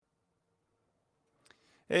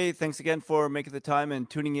Hey, thanks again for making the time and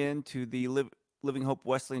tuning in to the Living Hope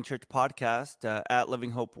Wesleyan Church podcast at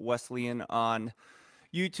Living Hope Wesleyan on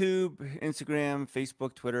YouTube, Instagram,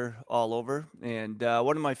 Facebook, Twitter, all over. And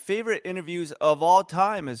one of my favorite interviews of all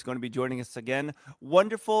time is going to be joining us again,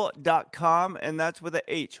 wonderful.com, and that's with a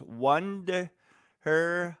H,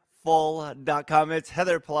 wonderful.com. It's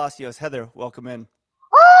Heather Palacios. Heather, welcome in.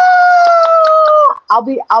 I'll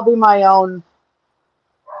be my own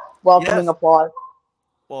welcoming Yes. applause.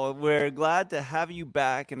 Well, we're glad to have you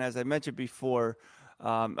back. And as I mentioned before,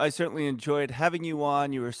 I certainly enjoyed having you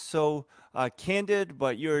on. You were so candid,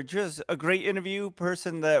 but you're just a great interview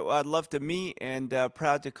person that I'd love to meet and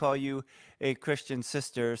proud to call you a Christian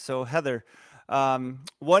sister. So, Heather,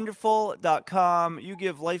 wonderful.com, you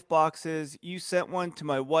give life boxes. You sent one to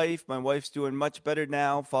my wife. My wife's doing much better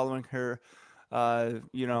now following her,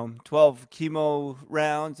 12 chemo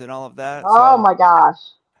rounds and all of that. Oh So, my gosh.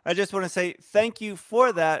 I just want to say thank you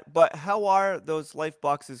for that. But how are those life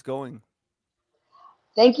boxes going?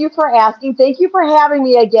 Thank you for asking. Thank you for having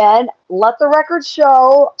me again. Let the record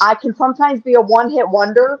show I can sometimes be a one-hit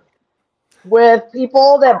wonder with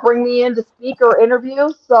people that bring me in to speak or interview.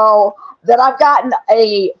 So that I've gotten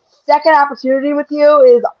a second opportunity with you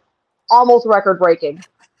is almost record breaking.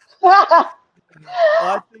 Well,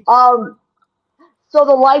 I think um, so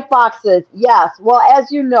the light boxes, yes. Well,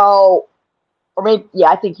 as you know, or maybe, yeah,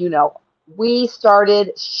 I think you know, we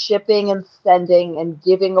started shipping and sending and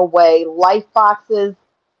giving away life boxes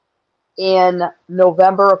in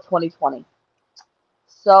November of 2020.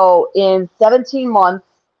 So in 17 months,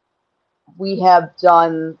 we have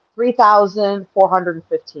done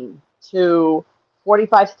 3,415 to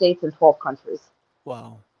 45 states and 12 countries.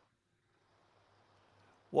 wow.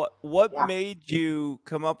 What Yeah. made you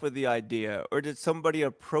come up with the idea, or did somebody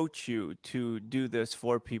approach you to do this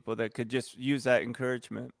for people that could just use that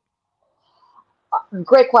encouragement?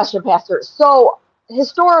 Great question, Pastor. So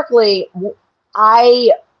historically,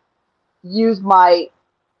 I use my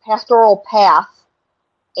pastoral path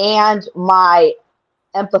and my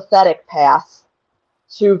empathetic path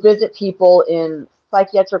to visit people in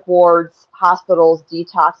psychiatric wards, hospitals,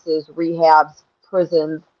 detoxes, rehabs,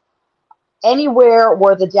 prisons, anywhere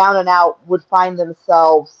where the down and out would find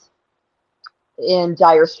themselves in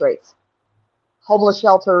dire straits, homeless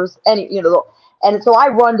shelters, and so I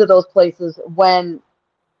run to those places when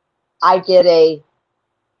I get a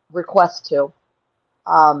request to.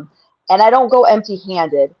 Um, and I don't go empty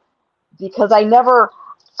handed because I never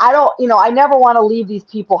want to leave these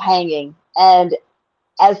people hanging. And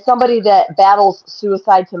as somebody that battles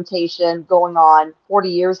suicide temptation going on 40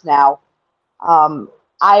 years now, um,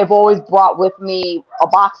 I've always brought with me a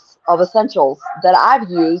box of essentials that I've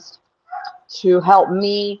used to help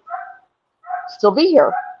me still be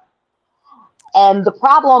here. And the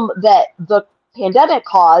problem that the pandemic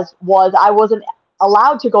caused was I wasn't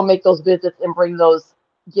allowed to go make those visits and bring those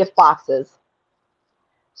gift boxes.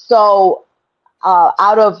 So,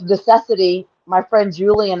 out of necessity, my friend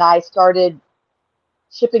Julie and I started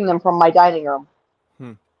shipping them from my dining room.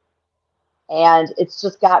 Hmm. And it's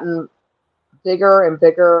just gotten bigger and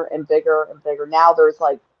bigger and bigger and bigger. Now there's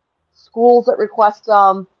like schools that request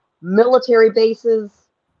them, military bases.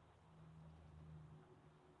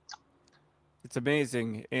 It's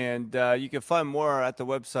amazing. And you can find more at the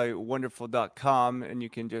website wonderful.com, and you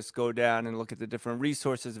can just go down and look at the different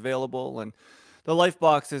resources available. And the life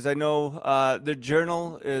boxes, I know the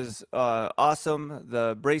journal is awesome.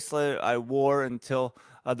 The bracelet I wore until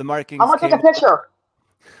the I'm markings gonna take a came off. picture.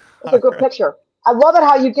 It's a All good right. picture. I love it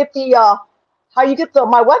how you get the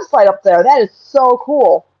my website up there. That is so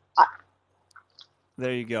cool.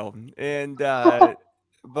 There you go. And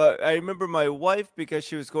but I remember my wife, because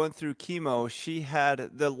she was going through chemo, she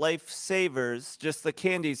had the lifesavers, just the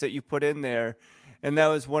candies that you put in there. And that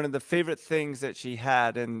was one of the favorite things that she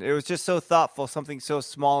had. And it was just so thoughtful, something so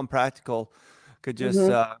small and practical could just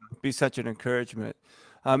Hmm. be such an encouragement.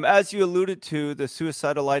 As you alluded to, the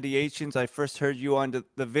suicidal ideations, I first heard you on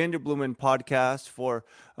the Vanderblumen podcast for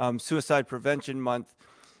Suicide Prevention Month.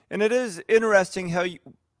 And it is interesting how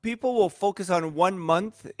people will focus on 1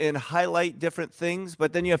 month and highlight different things,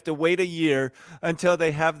 but then you have to wait a year until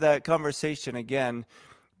they have that conversation again.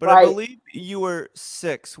 But I Right. believe you were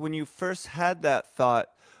 6 when you first had that thought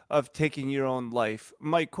of taking your own life.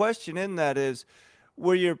 My question in that is,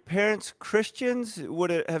 were your parents Christians? Would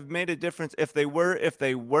it have made a difference if they were, if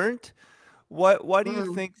they weren't? Why do you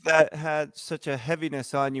Mm. think that had such a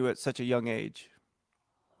heaviness on you at such a young age?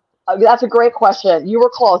 That's a great question. You were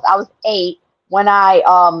close. I was 8 when I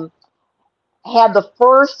had the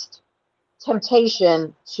first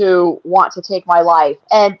temptation to want to take my life,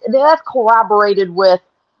 and that's corroborated with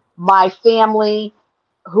my family.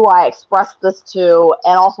 who I expressed this to,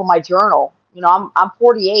 and also my journal. You know, I'm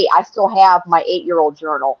 48. I still have my 8-year-old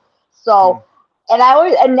journal. So, and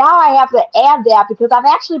now I have to add that because I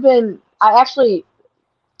actually,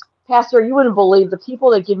 Pastor, you wouldn't believe the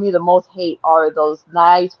people that give me the most hate are those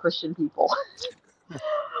nice Christian people.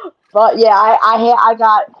 But yeah, I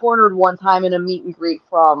got cornered one time in a meet and greet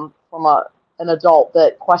from an adult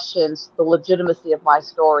that questions the legitimacy of my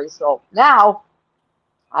story. So now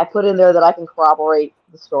I put in there that I can corroborate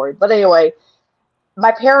the story. But anyway,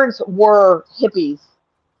 my parents were hippies,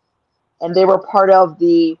 and they were part of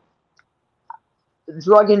the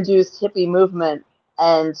drug-induced hippie movement.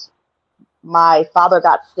 And my father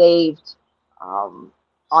got saved on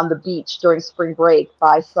the beach during spring break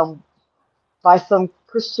by some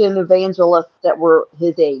Christian evangelists that were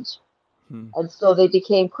his age. And so they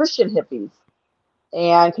became Christian hippies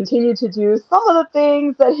and continued to do some of the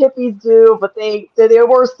things that hippies do, but they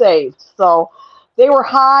were saved. So they were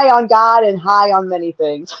high on God and high on many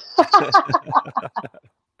things.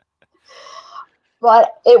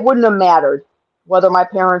 But it wouldn't have mattered whether my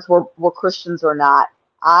parents were Christians or not.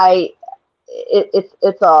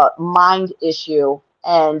 It's a mind issue,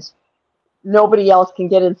 and nobody else can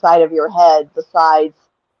get inside of your head besides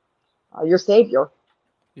your Savior.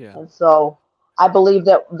 Yeah. And so I believe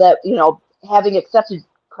that you know, having accepted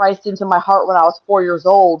Christ into my heart when I was 4 years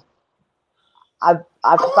old, I've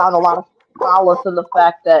found a lot of solace in the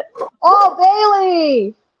fact that, oh,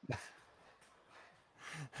 Bailey,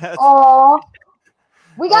 oh,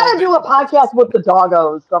 we got to do a podcast with the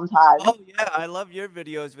doggos sometime. Oh yeah, I love your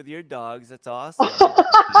videos with your dogs. That's awesome.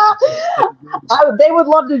 They would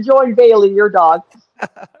love to join Bailey, your dog.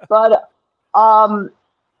 But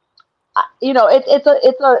you know,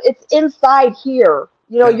 it's inside here.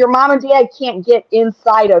 You know, your mom and dad can't get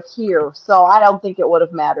inside of here, so I don't think it would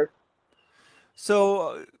have mattered.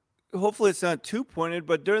 So hopefully it's not too pointed,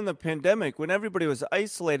 but during the pandemic, when everybody was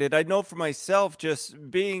isolated, I know for myself,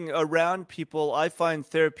 just being around people, I find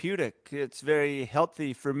therapeutic. It's very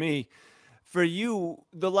healthy for me. For you,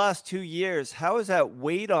 the last 2 years, how has that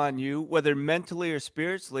weighed on you, whether mentally or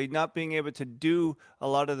spiritually, not being able to do a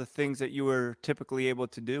lot of the things that you were typically able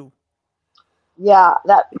to do? Yeah,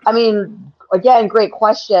 I mean, again, great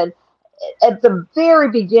question. At the very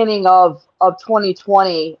beginning of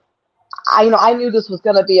 2020, I knew this was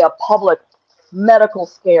going to be a public medical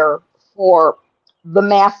scare for the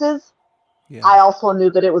masses. Yeah. I also knew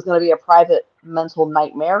that it was going to be a private mental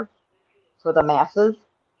nightmare for the masses.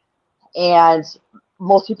 And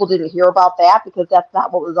most people didn't hear about that because that's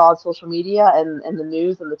not what was on social media and the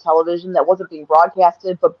news and the television. That wasn't being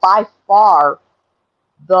broadcasted. But by far,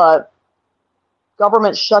 the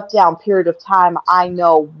government shutdown period of time, I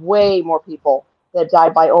know way more people that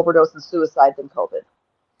died by overdose and suicide than COVID.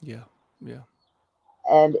 Yeah, yeah.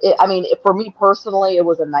 And for me personally, it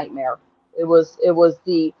was a nightmare. It was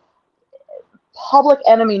the public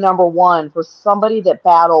enemy number one for somebody that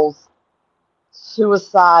battles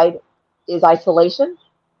suicide is isolation.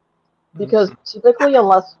 Because typically,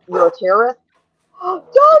 unless you're a terrorist,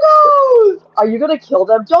 doggos! Are you going to kill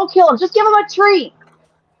them? Don't kill them. Just give them a treat.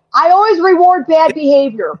 I always reward bad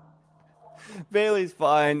behavior. Bailey's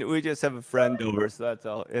fine. We just have a friend over, so that's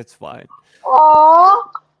all. It's fine. Aww.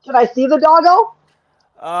 Can I see the doggo?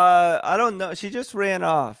 I don't know. She just ran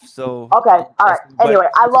off. So okay. All right. Anyway,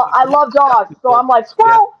 I love dogs, so I'm like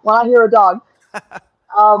squirrel when I hear a dog.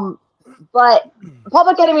 But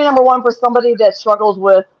public enemy number one for somebody that struggles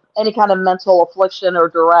with any kind of mental affliction or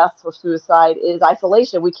duress or suicide is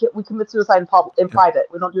isolation. We commit suicide in private.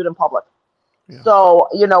 We don't do it in public. Yeah. So,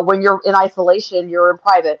 you know, when you're in isolation, you're in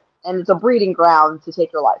private, and it's a breeding ground to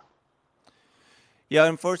take your life. Yeah,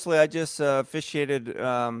 unfortunately, I just officiated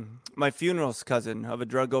my funeral's cousin of a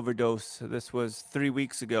drug overdose. This was 3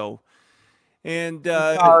 weeks ago. And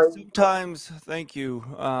sometimes, thank you,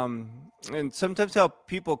 and sometimes how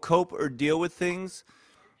people cope or deal with things,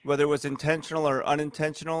 whether it was intentional or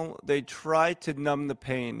unintentional, they try to numb the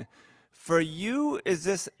pain. For you, is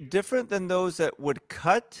this different than those that would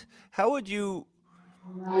cut? How would you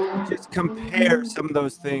just compare some of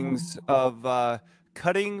those things of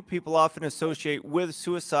cutting people often associate with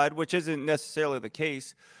suicide, which isn't necessarily the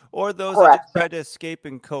case, or those that just try to escape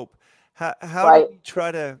and cope? How do you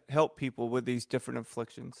try to help people with these different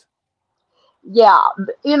afflictions? Yeah,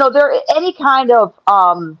 you know, there any kind of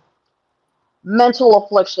mental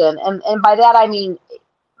affliction, and by that I mean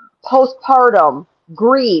postpartum,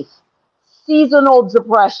 grief, seasonal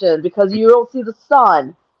depression because you don't see the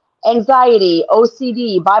sun, anxiety,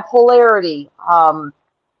 OCD, bipolarity,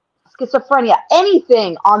 schizophrenia,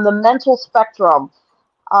 anything on the mental spectrum.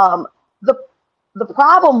 The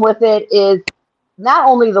problem with it is not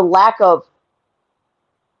only the lack of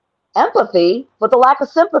empathy, but the lack of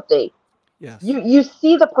sympathy. Yes. You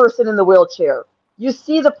see the person in the wheelchair. You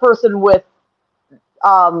see the person with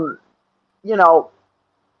um, you know,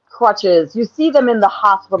 crutches. You see them in the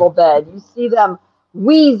hospital bed. You see them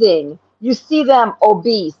wheezing. You see them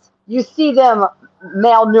obese. You see them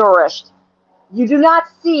malnourished. You do not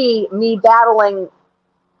see me battling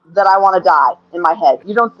that I want to die in my head.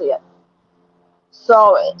 You don't see it.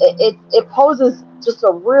 So it poses just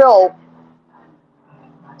a real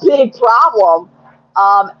big problem.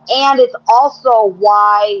 And it's also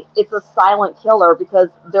why it's a silent killer, because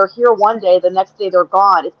they're here one day, the next day they're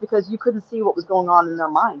gone. It's because you couldn't see what was going on in their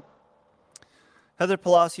mind. Heather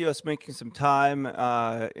Palacios making some time.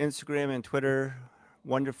 Instagram and Twitter,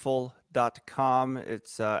 wonderful.com.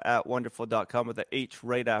 It's at wonderful.com with the H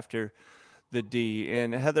right after the D.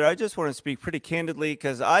 And Heather, I just want to speak pretty candidly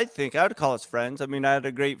because I think I would call us friends. I mean, I had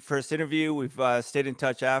a great first interview. We've stayed in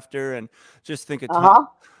touch after, and just think a ton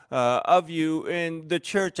Uh-huh. of you in the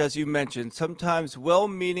church, as you mentioned. Sometimes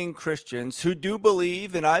well-meaning Christians who do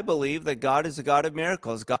believe, and I believe, that God is a God of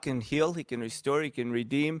miracles. God can heal, He can restore, He can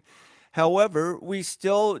redeem. However, we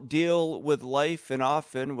still deal with life, and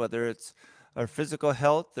often, whether it's our physical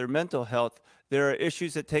health or mental health, there are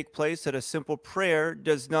issues that take place that a simple prayer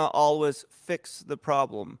does not always fix the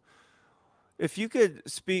problem. If you could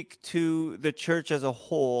speak to the church as a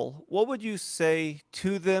whole, what would you say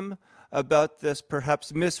to them about this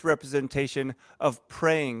perhaps misrepresentation of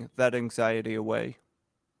praying that anxiety away?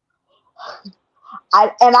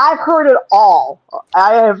 I've heard it all.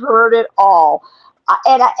 I have heard it all.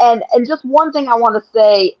 And just one thing I want to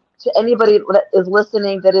say to anybody that is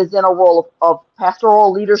listening that is in a role of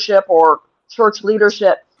pastoral leadership or church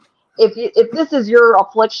leadership, if this is your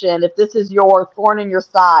affliction, if this is your thorn in your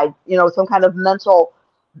side, some kind of mental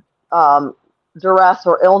um, duress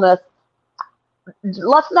or illness,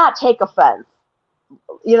 let's not take offense.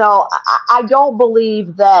 I don't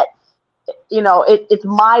believe that it's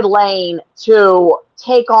my lane to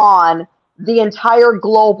take on the entire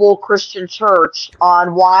global Christian church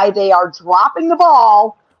on why they are dropping the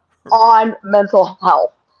ball on mental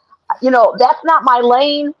health. That's not my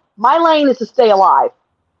lane. My lane is to stay alive.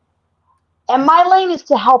 And my lane is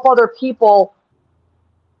to help other people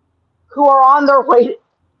who are on their way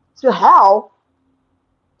to hell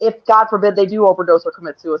if, God forbid, they do overdose or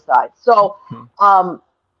commit suicide. So,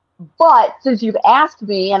 but since you've asked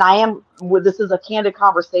me, and this is a candid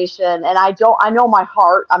conversation, and I know my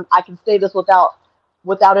heart. I can say this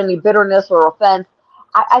without any bitterness or offense.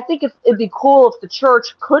 I think it'd be cool if the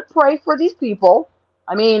church could pray for these people.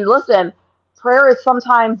 I mean, listen, prayer is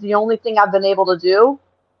sometimes the only thing I've been able to do,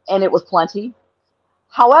 and it was plenty.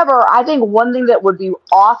 However, I think one thing that would be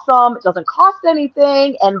awesome, it doesn't cost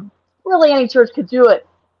anything, and really any church could do it,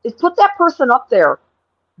 is put that person up there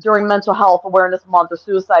during Mental Health Awareness Month or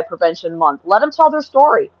Suicide Prevention Month. Let them tell their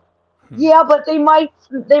story. Yeah, but they might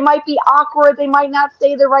be awkward. They might not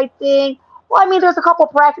say the right thing. Well, I mean, there's a couple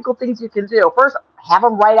practical things you can do. First, have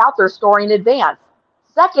them write out their story in advance.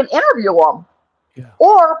 Second, interview them. Yeah.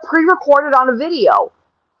 Or pre-record it on a video.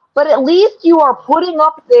 But at least you are putting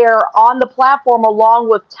up there on the platform, along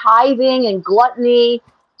with tithing and gluttony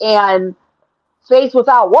and faith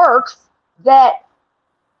without works, that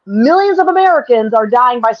millions of Americans are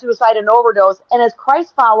dying by suicide and overdose. And as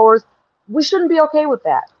Christ followers, we shouldn't be okay with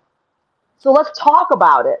that. So let's talk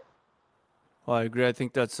about it. Well, I agree. I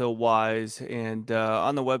think that's so wise. And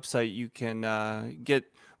on the website, you can get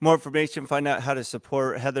more information, find out how to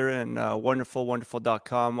support Heather, and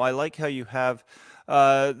wonderful.com. I like how you have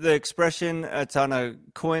the expression, it's on a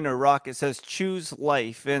coin or rock, it says choose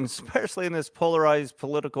life. And especially in this polarized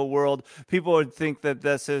political world, people would think that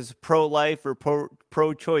this is pro-life or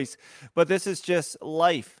pro-choice, but this is just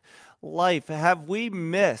life. Have we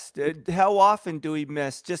missed, how often do we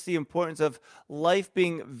miss just the importance of life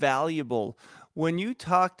being valuable? When you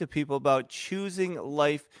talk to people about choosing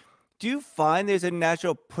life, do you find there's a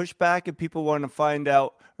natural pushback if people want to find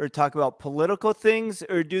out or talk about political things,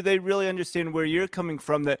 or do they really understand where you're coming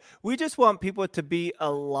from, that we just want people to be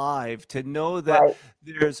alive, to know that right.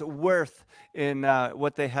 There's worth in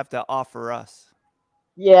what they have to offer us?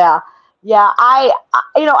 Yeah. I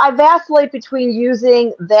vacillate between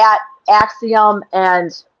using that axiom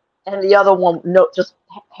and the other one, just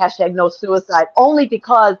hashtag no suicide, only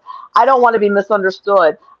because I don't want to be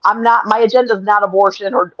misunderstood. My agenda is not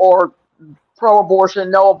abortion or pro-abortion,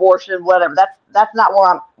 no abortion, whatever. That's not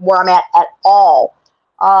where I'm at all.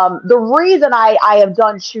 The reason I have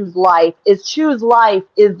done choose life is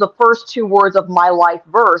the first two words of my life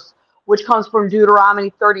verse, which comes from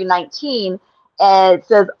Deuteronomy 30:19, and it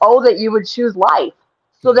says, "Oh, that you would choose life,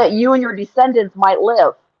 so that you and your descendants might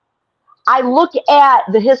live." I look at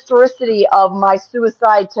the historicity of my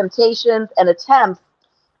suicide temptations and attempts,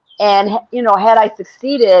 and had I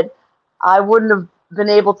succeeded, I wouldn't have been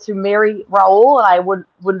able to marry Raul, and I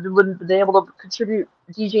wouldn't have been able to contribute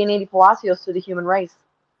DJ and Andy Palacios to the human race.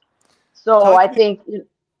 So Talk I to me. think,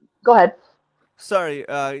 go ahead. Sorry,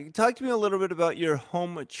 talk to me a little bit about your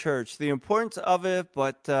home church, the importance of it.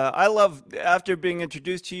 But I love, after being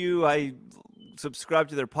introduced to you, I subscribe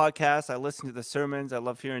to their podcast. I listen to the sermons. I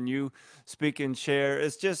love hearing you speak and share.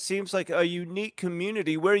 It just seems like a unique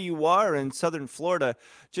community where you are in Southern Florida,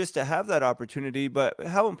 just to have that opportunity. But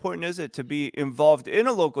how important is it to be involved in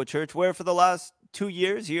a local church where for the last 2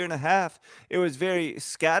 years, year and a half, it was very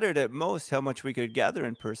scattered at most how much we could gather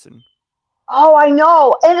in person? Oh, I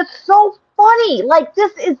know. And it's so funny. Like,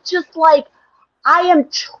 this is just like, I am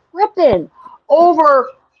tripping over.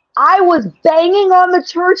 I was banging on the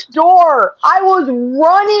church door. I was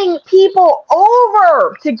running people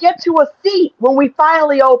over to get to a seat when we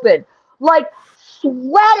finally opened. Like,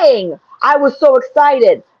 sweating. I was so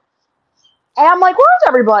excited. And I'm like, where's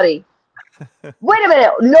everybody? Wait a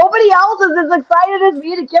minute. Nobody else is as excited as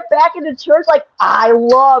me to get back into church. Like, I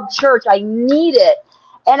love church. I need it.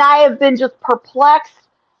 And I have been just perplexed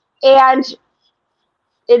and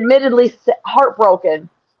admittedly heartbroken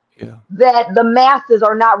Yeah. that the masses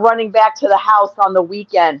are not running back to the house on the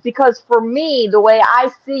weekend. Because for me, the way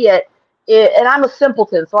I see it, and I'm a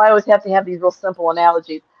simpleton, so I always have to have these real simple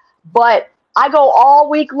analogies. But I go all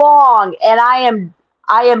week long, and I am,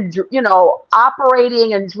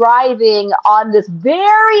 operating and driving on this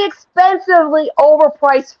very expensively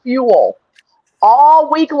overpriced fuel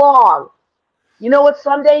all week long. You know what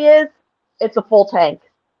Sunday is? It's a full tank.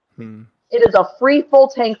 Hmm. It is a free full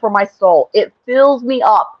tank for my soul. It fills me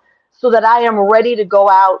up so that I am ready to go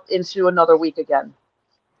out into another week again.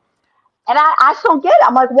 And I just don't get it.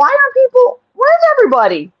 I'm like, why aren't people, where's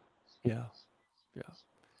everybody? Yeah. Yeah.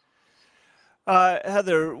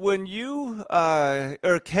 Heather, when you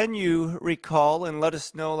or can you recall and let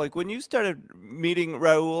us know, like when you started meeting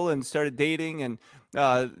Raul and started dating and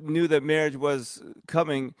knew that marriage was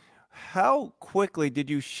coming, how quickly did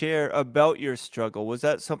you share about your struggle? Was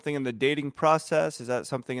that something in the dating process? Is that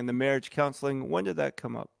something in the marriage counseling? When did that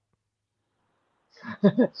come up?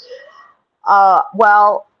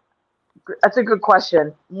 Well, that's a good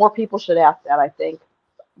question. More people should ask that, I think,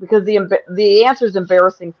 because the answer is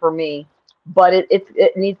embarrassing for me, but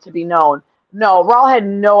it needs to be known. No, Raul had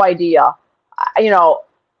no idea.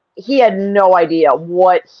 He had no idea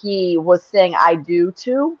what he was saying I do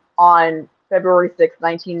to on February 6th,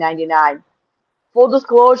 1999. Full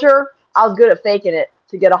disclosure, I was good at faking it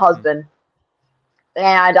to get a husband,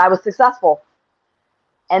 and I was successful.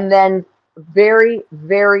 And then, very,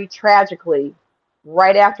 very tragically,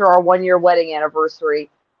 right after our 1 year wedding anniversary,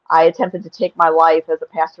 I attempted to take my life as a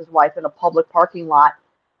pastor's wife in a public parking lot,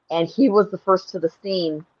 and he was the first to the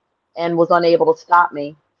scene and was unable to stop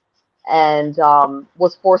me, and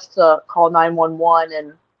was forced to call 911.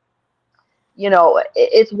 And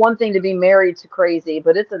it's one thing to be married to crazy,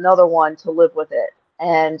 but it's another one to live with it.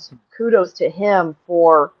 And kudos to him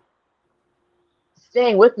for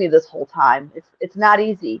staying with me this whole time. It's not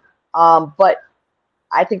easy, but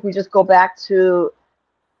I think we just go back to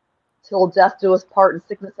till death do us part in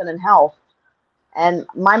sickness and in health. And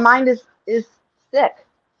my mind is sick,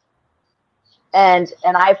 and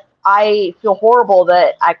I feel horrible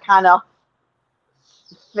that I kind of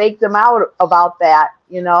faked him out about that,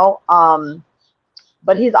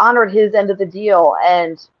 but he's honored his end of the deal,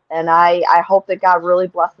 and I hope that God really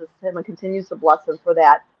blesses him and continues to bless him for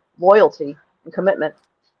that loyalty and commitment.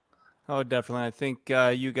 Oh, definitely. I think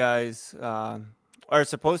you guys are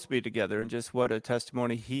supposed to be together, and just what a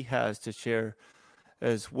testimony he has to share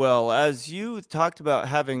as well. As you talked about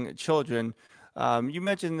having children, you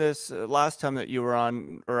mentioned this last time that you were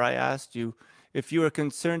on, or I asked you if you were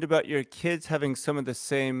concerned about your kids having some of the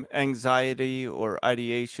same anxiety or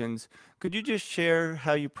ideations. Could you just share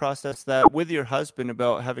how you process that with your husband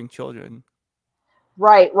about having children?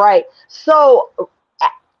 Right. So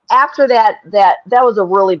after that was a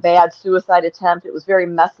really bad suicide attempt. It was very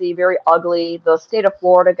messy, very ugly. The state of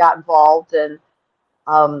Florida got involved and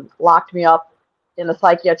locked me up in a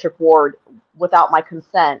psychiatric ward without my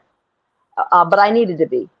consent. But I needed to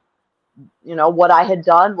be. What I had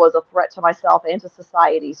done was a threat to myself and to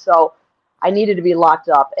society. So I needed to be locked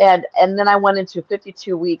up. And then I went into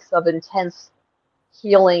 52 weeks of intense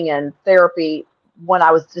healing and therapy when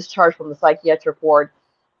I was discharged from the psychiatric ward.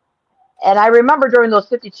 And I remember during those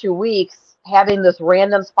 52 weeks having this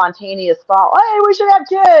random spontaneous thought, hey, we should have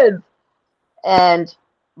kids. And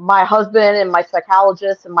my husband and my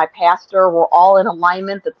psychologist and my pastor were all in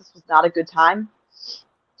alignment that this was not a good time.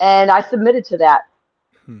 And I submitted to that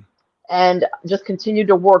Hmm. and just continued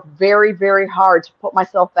to work very, very hard to put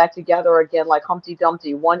myself back together again, like Humpty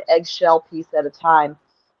Dumpty, one eggshell piece at a time.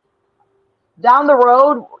 Down the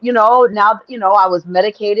road, now, I was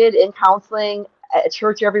medicated, in counseling, at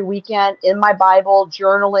church every weekend, in my Bible,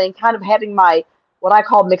 journaling, kind of having my, what I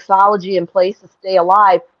call mixology in place to stay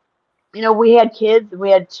alive. We had kids,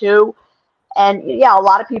 we had two. And yeah, a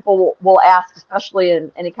lot of people will ask, especially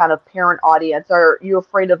in any kind of parent audience, are you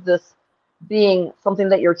afraid of this being something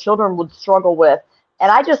that your children would struggle with?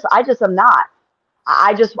 And I just am not.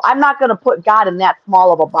 I'm not going to put God in that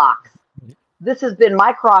small of a box. This has been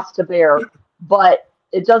my cross to bear, but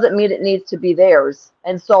it doesn't mean it needs to be theirs.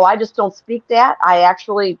 And so I just don't speak that. I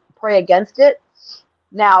actually pray against it.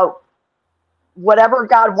 Now, whatever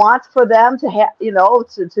God wants for them to have,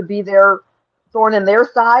 to be their thorn in their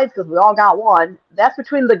sides, because we all got one. That's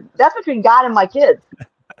between God and my kids.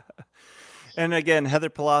 And again, Heather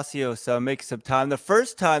Palacios, make some time. The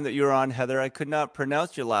first time that you were on, Heather, I could not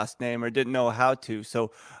pronounce your last name or didn't know how to.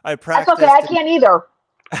 So I practiced. That's okay. I can't either.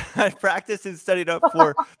 I practiced and studied up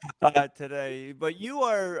for today. But you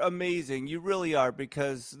are amazing. You really are,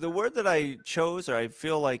 because the word that I chose, or I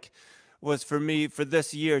feel like was for me for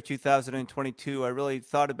this year, 2022, I really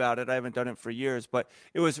thought about it. I haven't done it for years, but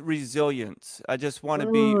it was resilience. I just want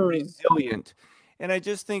to be resilient. And I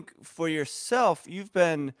just think for yourself, you've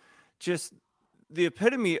been just the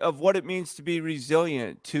epitome of what it means to be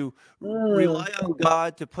resilient, to rely on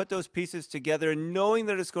God, to put those pieces together, and knowing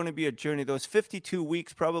that it's going to be a journey. Those 52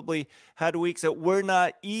 weeks probably had weeks that were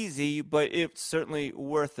not easy, but it's certainly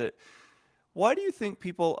worth it. Why do you think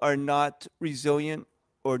people are not resilient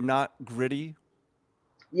or not gritty?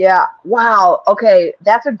 Yeah. Wow. Okay.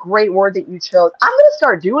 That's a great word that you chose. I'm going to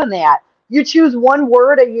start doing that. You choose one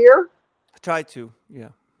word a year? Try to, yeah.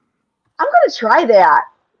 I'm going to try that.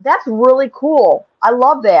 That's really cool. I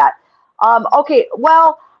love that. Okay.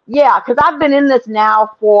 Well, yeah, because I've been in this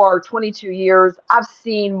now for 22 years. I've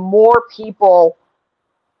seen more people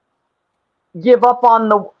give up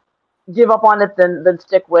on it than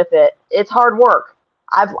stick with it. It's hard work.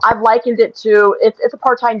 I've likened it to it's a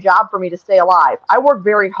part-time job for me to stay alive. I work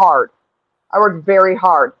very hard.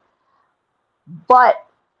 But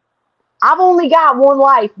I've only got one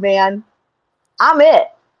life, man. I'm it.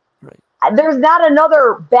 Right. There's not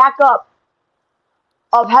another backup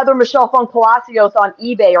of Heather Michelle Funk Palacios on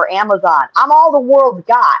eBay or Amazon. I'm all the world's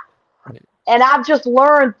got. Right. And I've just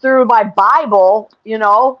learned through my Bible,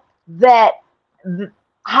 that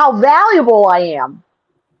how valuable I am,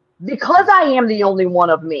 because I am the only one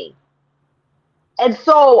of me. And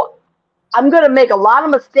so I'm going to make a lot of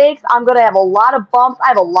mistakes. I'm going to have a lot of bumps. I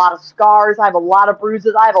have a lot of scars. I have a lot of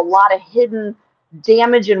bruises. I have a lot of hidden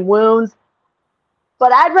damage and wounds.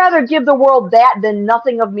 But I'd rather give the world that than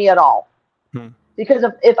nothing of me at all. Because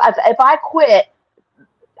if I quit,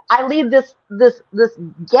 I leave this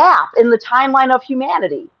gap in the timeline of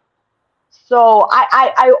humanity. So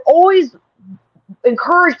I always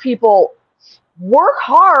encourage people, work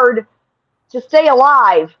hard to stay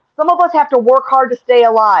alive. Some of us have to work hard to stay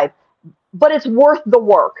alive, but it's worth the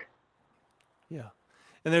work. Yeah.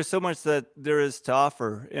 And there's so much that there is to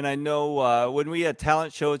offer. And I know when we had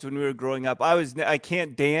talent shows when we were growing up, I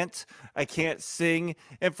can't dance, I can't sing.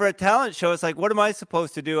 And for a talent show, it's like, what am I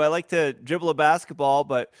supposed to do? I like to dribble a basketball,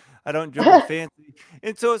 but I don't dribble fancy.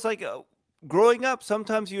 And so it's like growing up,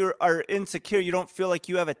 sometimes you are insecure. You don't feel like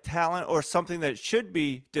you have a talent or something that should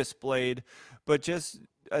be displayed, but just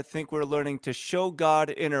I think we're learning to show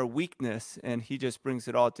God in our weakness, and he just brings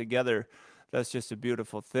it all together. That's just a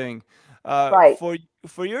beautiful thing. Right.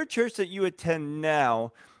 For your church that you attend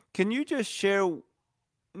now, can you just share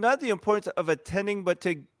not the importance of attending, but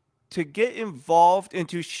to get involved and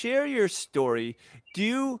to share your story?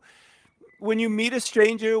 When you meet a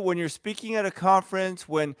stranger, when you're speaking at a conference,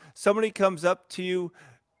 when somebody comes up to you,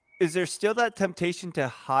 is there still that temptation to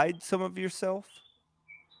hide some of yourself?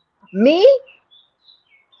 Me?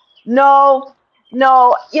 No.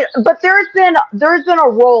 But there's been a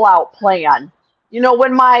rollout plan.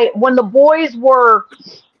 When the boys were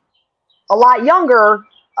a lot younger,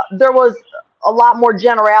 there was a lot more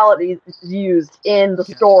generalities used in the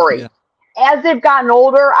story. Yeah. As they've gotten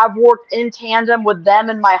older, I've worked in tandem with them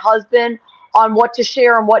and my husband on what to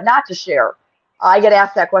share and what not to share. I get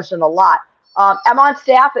asked that question a lot. I'm on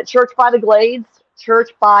staff at Church by the Glades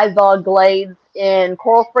in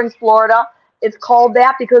Coral Springs, Florida. It's called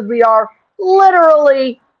that because we are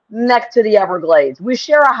literally next to the Everglades. We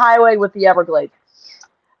share a highway with the Everglades.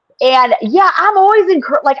 And yeah, I'm always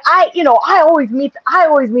I always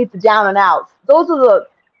meet the down and outs. Those are the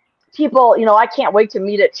people, I can't wait to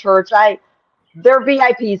meet at church. They're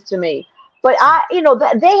VIPs to me. But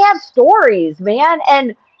they have stories, man.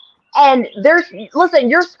 And listen,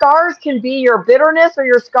 your scars can be your bitterness or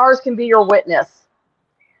your scars can be your witness.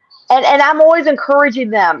 And I'm always encouraging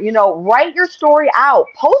them, write your story out,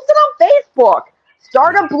 post it on Facebook,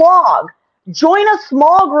 start a blog, join a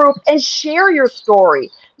small group and share your story.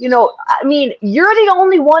 You're the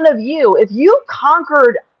only one of you. If you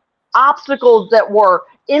conquered obstacles that were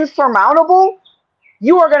insurmountable,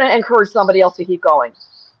 you are going to encourage somebody else to keep going.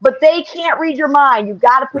 But they can't read your mind. You've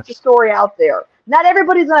got to put your story out there. Not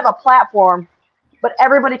everybody's going to have a platform, but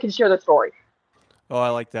everybody can share their story. Oh, I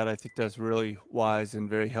like that. I think that's really wise and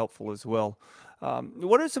very helpful as well.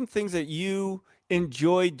 What are some things that you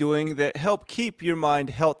enjoy doing that help keep your mind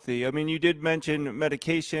healthy? I mean, you did mention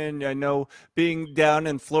medication. I know being down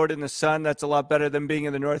in Florida in the sun, that's a lot better than being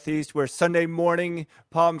in the Northeast, where Sunday morning,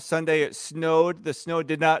 Palm Sunday, it snowed. The snow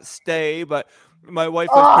did not stay, but my wife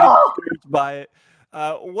was pretty discouraged by it.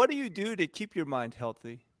 What do you do to keep your mind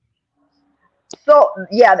healthy? So,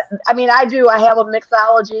 yeah, I do. I have a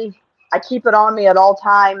mixology. I keep it on me at all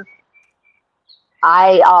times.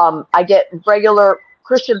 I get regular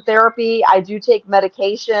Christian therapy. I do take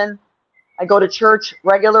medication. I go to church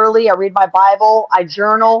regularly. I read my Bible. I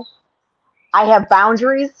journal. I have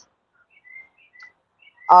boundaries.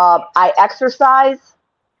 I exercise,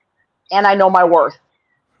 and I know my worth.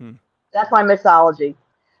 That's my mixology.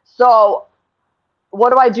 So,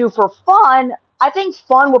 what do I do for fun? I think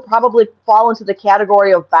fun would probably fall into the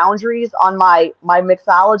category of boundaries on my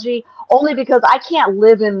mixology, only because I can't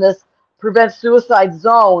live in this prevent suicide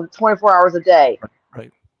zone 24 hours a day.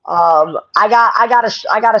 Right. I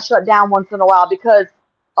gotta shut down once in a while because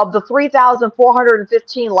of the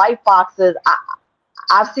 3,415 life boxes.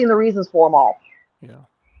 I've seen the reasons for them all.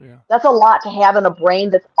 Yeah. That's a lot to have in a brain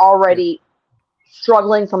that's already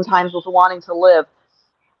struggling sometimes with wanting to live.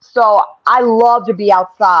 So I love to be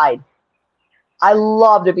outside. I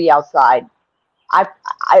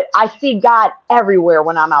see God everywhere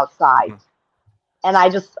when I'm outside. And I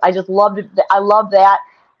just love it. I love that.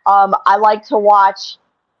 I like to watch.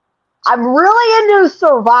 I'm really into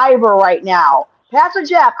Survivor right now. Pastor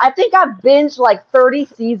Jeff, I think I've binged like 30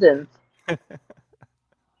 seasons. And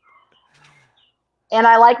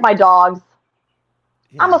I like my dogs.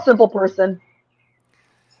 Yeah. I'm a simple person.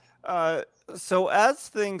 So as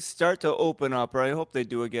things start to open up, or I hope they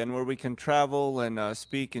do again, where we can travel and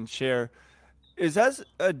speak and share, is that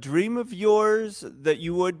a dream of yours that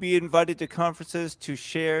you would be invited to conferences to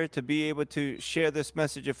share, to be able to share this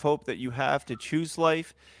message of hope that you have to choose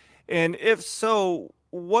life? And if so,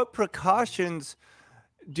 what precautions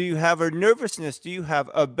do you have or nervousness do you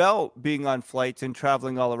have about being on flights and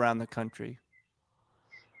traveling all around the country?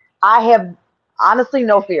 I have honestly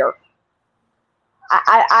no fear.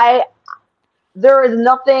 There is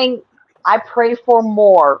nothing I pray for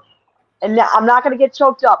more. And I'm not going to get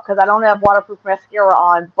choked up because I don't have waterproof mascara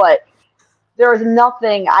on, but there is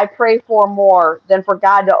nothing I pray for more than for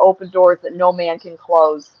God to open doors that no man can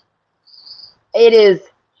close. It is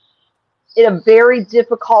a very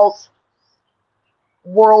difficult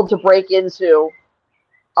world to break into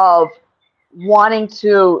of wanting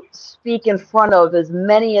to speak in front of as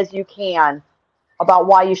many as you can about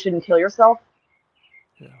why you shouldn't kill yourself.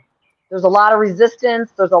 There's a lot of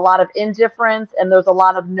resistance, there's a lot of indifference, and there's a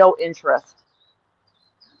lot of no interest.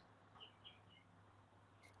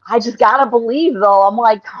 I just got to believe, though. I'm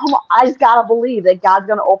like, come on, I just got to believe that God's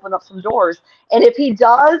going to open up some doors. And if he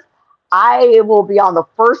does, I will be on the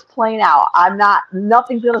first plane out.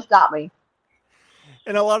 Nothing's going to stop me.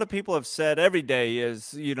 And a lot of people have said every day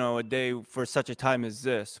is, a day for such a time as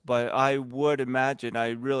this. But I would imagine, I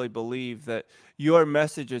really believe that your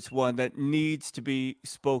message is one that needs to be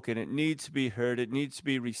spoken. It needs to be heard. It needs to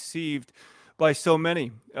be received by so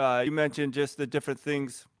many. You mentioned just the different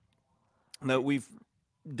things that we've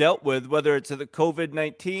dealt with, whether it's the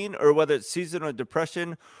COVID-19 or whether it's seasonal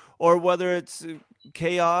depression or whether it's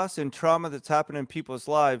chaos and trauma that's happened in people's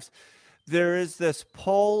lives. There is this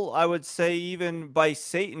pull, I would say, even by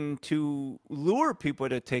Satan to lure people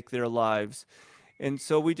to take their lives. And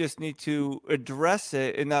so we just need to address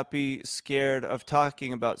it and not be scared of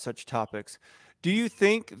talking about such topics. Do you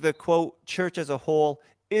think the, quote, church as a whole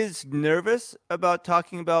is nervous about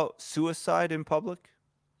talking about suicide in public?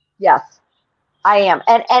 Yes, I am.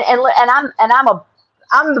 And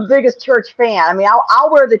I'm the biggest church fan. I mean,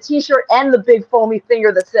 I'll wear the T-shirt and the big foamy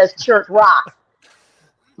finger that says church rocks.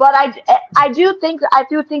 But I do think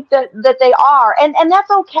that they are, and that's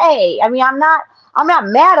okay. I mean, I'm not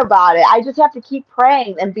mad about it. I just have to keep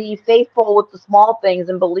praying and be faithful with the small things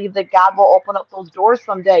and believe that God will open up those doors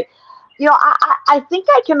someday. I think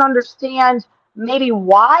I can understand maybe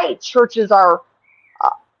why churches are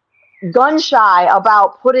gun shy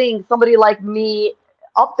about putting somebody like me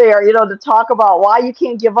up there, to talk about why you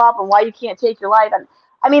can't give up and why you can't take your life. And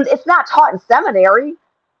I mean, it's not taught in seminary.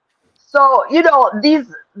 So,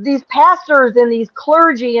 these pastors and these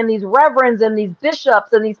clergy and these reverends and these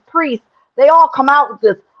bishops and these priests, they all come out with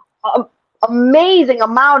this um, amazing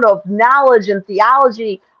amount of knowledge and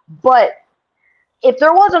theology. But if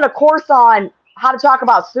there wasn't a course on how to talk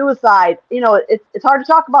about suicide, it's hard to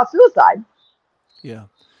talk about suicide. Yeah.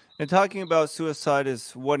 And talking about suicide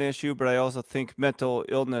is one issue, but I also think mental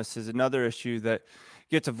illness is another issue that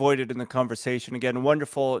gets avoided in the conversation. Again,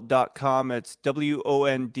 wonderful.com. It's WONDHERFUL,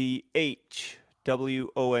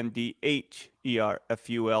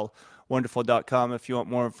 wonderful.com. If you want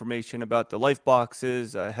more information about the life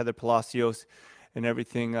boxes, Heather Palacios, and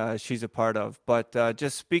everything she's a part of. But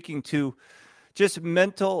just speaking to just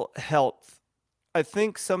mental health, I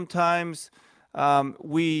think sometimes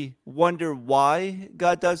we wonder why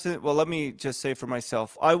God doesn't. Well, let me just say for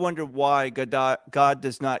myself, I wonder why God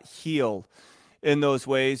does not heal in those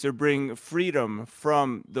ways or bring freedom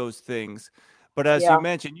from those things. But as you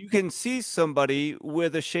mentioned, you can see somebody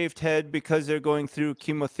with a shaved head because they're going through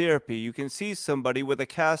chemotherapy. You can see somebody with a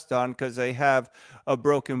cast on because they have a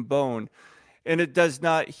broken bone. And it does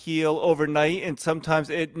not heal overnight, and sometimes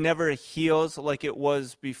it never heals like it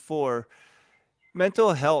was before.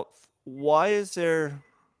 Mental health, why is there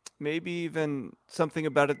maybe even something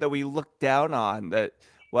about it that we look down on, that,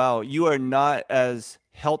 wow, you are not as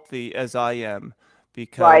healthy as I am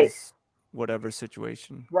because whatever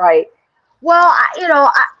situation? Right. Well, I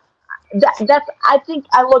think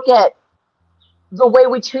I look at the way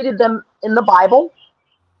we treated them in the Bible.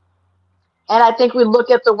 And I think we look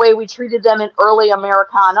at the way we treated them in early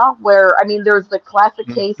Americana, where, I mean, there's the classic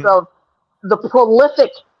case of the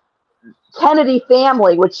prolific Kennedy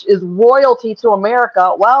family, which is royalty to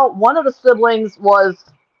America. Well, one of the siblings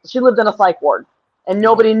she lived in a psych ward and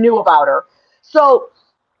nobody knew about her. So,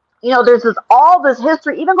 there's all this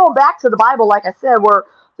history, even going back to the Bible, like I said, where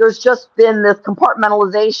there's just been this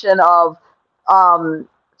compartmentalization of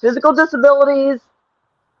physical disabilities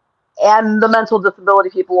and the mental disability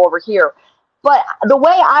people over here. But the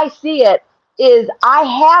way I see it is I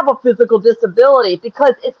have a physical disability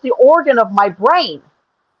because it's the organ of my brain.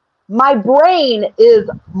 My brain is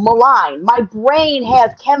malign. My brain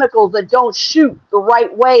has chemicals that don't shoot the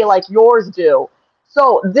right way like yours do.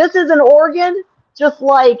 So this is an organ, just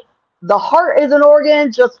like the heart is an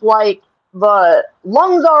organ, just like the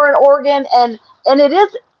lungs are an organ, and it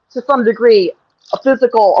is to some degree a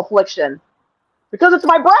physical affliction because it's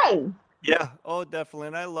my brain. Yeah, oh, definitely.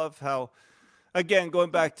 And I love how, again,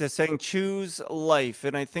 going back to saying choose life.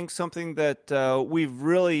 And I think something that we've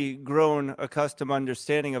really grown accustomed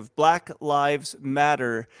understanding of, Black Lives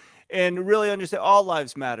Matter, and really understand all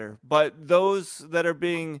lives matter. But those that are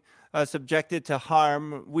being subjected to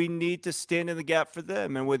harm, we need to stand in the gap for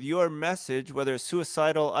them. And with your message, whether it's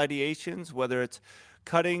suicidal ideations, whether it's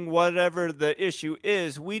cutting, whatever the issue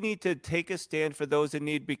is, we need to take a stand for those in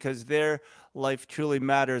need because their life truly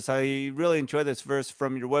matters. I really enjoy this verse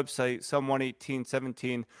from your website, Psalm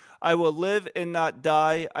 118:17. I will live and not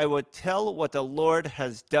die. I will tell what the Lord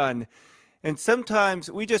has done. And sometimes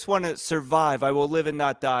we just want to survive. I will live and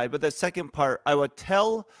not die. But the second part, I will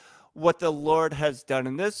tell what the Lord has done.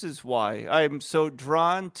 And this is why I'm so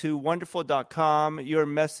drawn to wonderful.com, your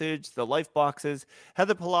message, the life boxes.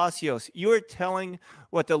 Heather Palacios, you are telling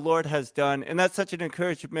what the Lord has done. And that's such an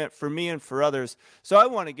encouragement for me and for others. So I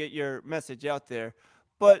want to get your message out there.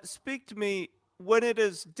 But speak to me, when it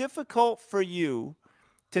is difficult for you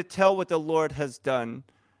to tell what the Lord has done,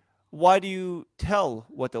 why do you tell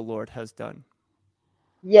what the Lord has done?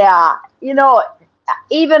 Yeah,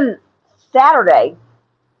 even Saturday,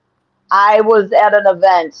 I was at an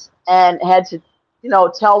event and had to,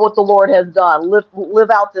 tell what the Lord has done, live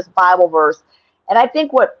out this Bible verse. And I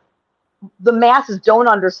think what the masses don't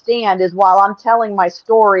understand is while I'm telling my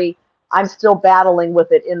story, I'm still battling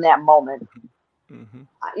with it in that moment. Mm-hmm.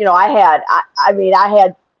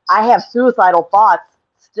 I have suicidal thoughts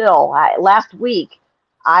still. Last week,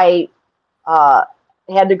 I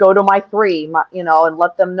had to go to my three, and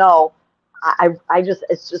let them know.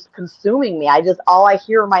 It's just consuming me. All I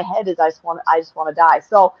hear in my head is I just want to die.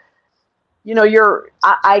 So,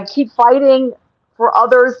 I keep fighting for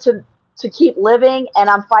others to keep living, and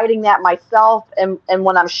I'm fighting that myself. And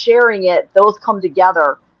when I'm sharing it, those come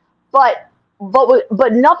together. But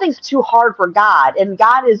nothing's too hard for God, and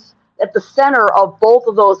God is at the center of both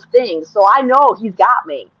of those things. So I know He's got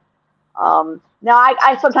me. Now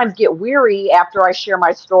I sometimes get weary after I share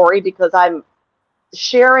my story because I'm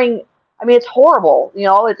sharing. I mean, it's horrible,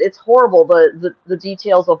 it's horrible, the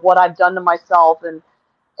details of what I've done to myself and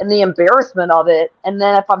and the embarrassment of it. And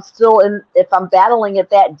then if I'm battling it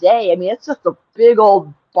that day, I mean, it's just a big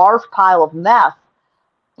old barf pile of mess.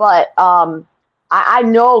 But I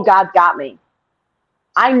know God's got me.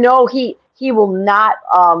 I know he will not.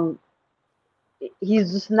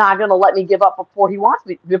 He's just not going to let me give up before he wants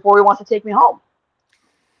to take me home.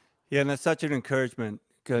 Yeah, and that's such an encouragement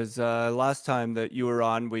because last time that you were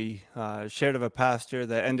on, we shared of a pastor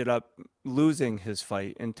that ended up losing his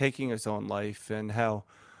fight and taking his own life, and how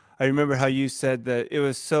I remember how you said that it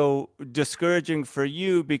was so discouraging for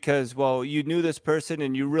you because, well, you knew this person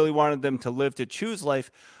and you really wanted them to live to choose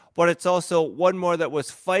life, but it's also one more that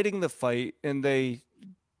was fighting the fight and they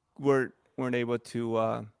weren't able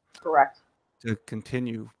Correct. to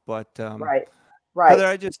continue. But Right. Heather, Right.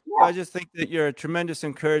 I Yeah. just think that you're a tremendous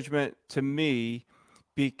encouragement to me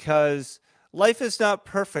because life is not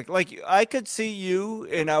perfect. Like I could see you,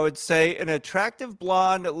 and I would say an attractive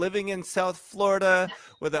blonde living in South Florida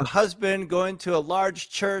with a husband going to a large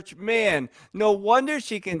church. Man, no wonder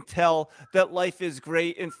she can tell that life is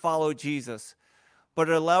great and follow Jesus. But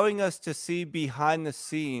allowing us to see behind the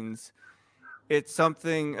scenes, it's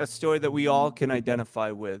a story that we all can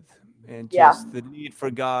identify with. And Yeah. just the need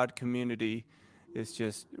for God community is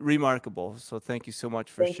just remarkable. So thank you so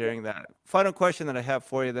much for Thank you. sharing that. Final question that I have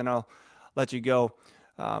for you, then I'll let you go.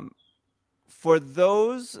 Um, for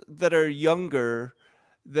those that are younger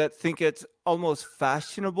that think it's almost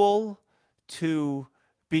fashionable to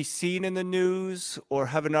be seen in the news or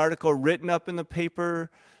have an article written up in the paper,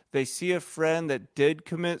 they see a friend that did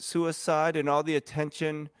commit suicide and all the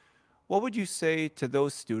attention. What would you say to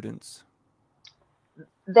those students?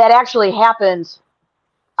 That actually happened.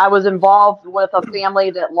 I was involved with a family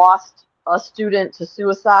that lost a student to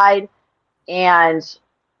suicide, and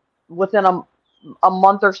within a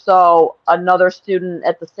month or so, another student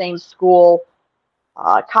at the same school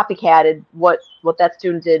copycatted what that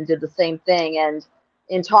student did and did the same thing. And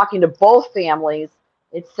in talking to both families,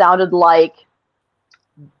 it sounded like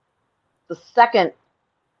the second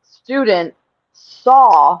student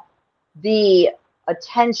saw the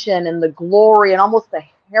attention and the glory and almost the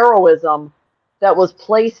heroism that was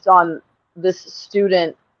placed on this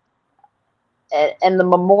student, and the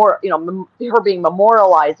memorial, her being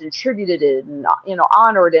memorialized and tributed and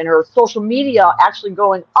honored, and her social media actually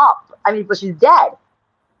going up. I mean, but she's dead.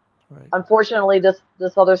 Right. Unfortunately, this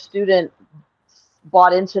other student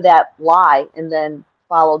bought into that lie and then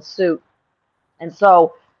followed suit. And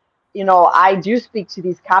so, I do speak to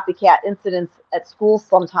these copycat incidents at schools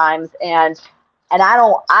sometimes, and I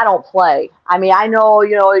don't play. I mean, I know,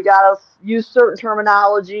 you gotta use certain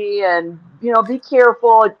terminology and be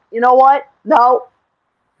careful. You know what? No,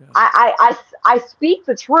 Yeah. I speak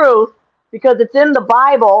the truth because it's in the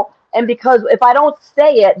Bible, and because if I don't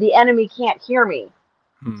say it, the enemy can't hear me.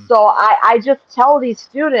 Hmm. So I just tell these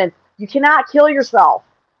students, you cannot kill yourself.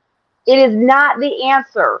 It is not the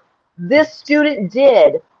answer. This student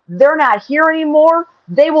did. They're not here anymore.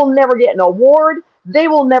 They will never get an award. They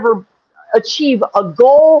will never achieve a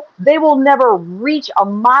goal. They will never reach a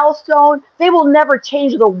milestone. They will never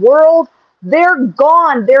change the world. They're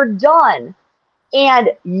gone. They're done. And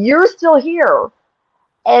you're still here.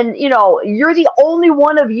 And you're the only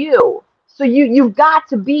one of you. So you've got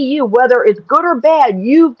to be you, whether it's good or bad.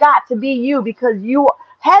 You've got to be you, because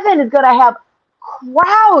heaven is going to have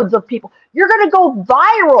crowds of people. You're going to go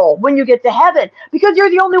viral when you get to heaven because you're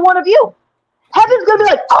the only one of you. Heaven's going to be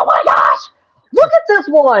like, oh my gosh, look at this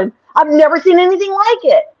one. I've never seen anything like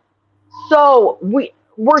it. So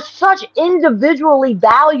we're such individually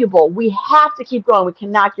valuable. We have to keep going. We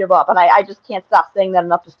cannot give up. And I just can't stop saying that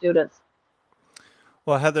enough to students.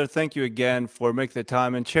 Well, Heather, thank you again for making the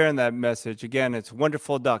time and sharing that message. Again, it's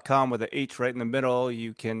wonderful.com with an H right in the middle.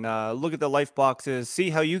 You can look at the life boxes, see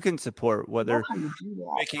how you can support, whether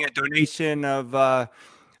making a donation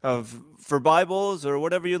for Bibles or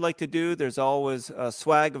whatever you'd like to do. There's always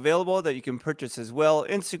swag available that you can purchase as well.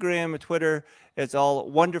 Instagram, Twitter, it's all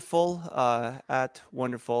wonderful at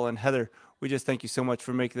wonderful. And Heather, we just thank you so much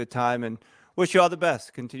for making the time and wish you all the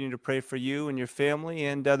best. Continue to pray for you and your family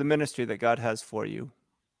and the ministry that God has for you.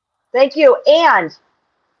 Thank you. And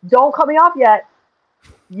don't cut me off yet.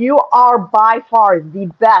 You are by far the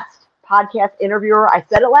best podcast interviewer. I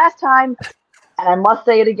said it last time, and I must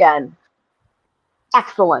say it again.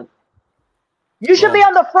 Excellent. You should be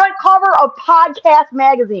on the front cover of Podcast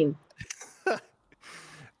Magazine.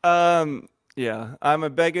 Yeah, I'm a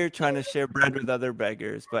beggar trying to share bread with other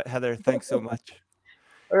beggars. But Heather, thanks so much.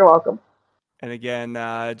 You're welcome. And again,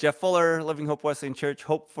 Jeff Fuller, Living Hope Wesleyan Church,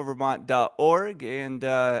 hopeforvermont.org, and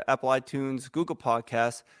Apple iTunes, Google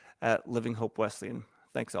Podcasts at Living Hope Wesleyan.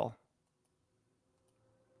 Thanks all.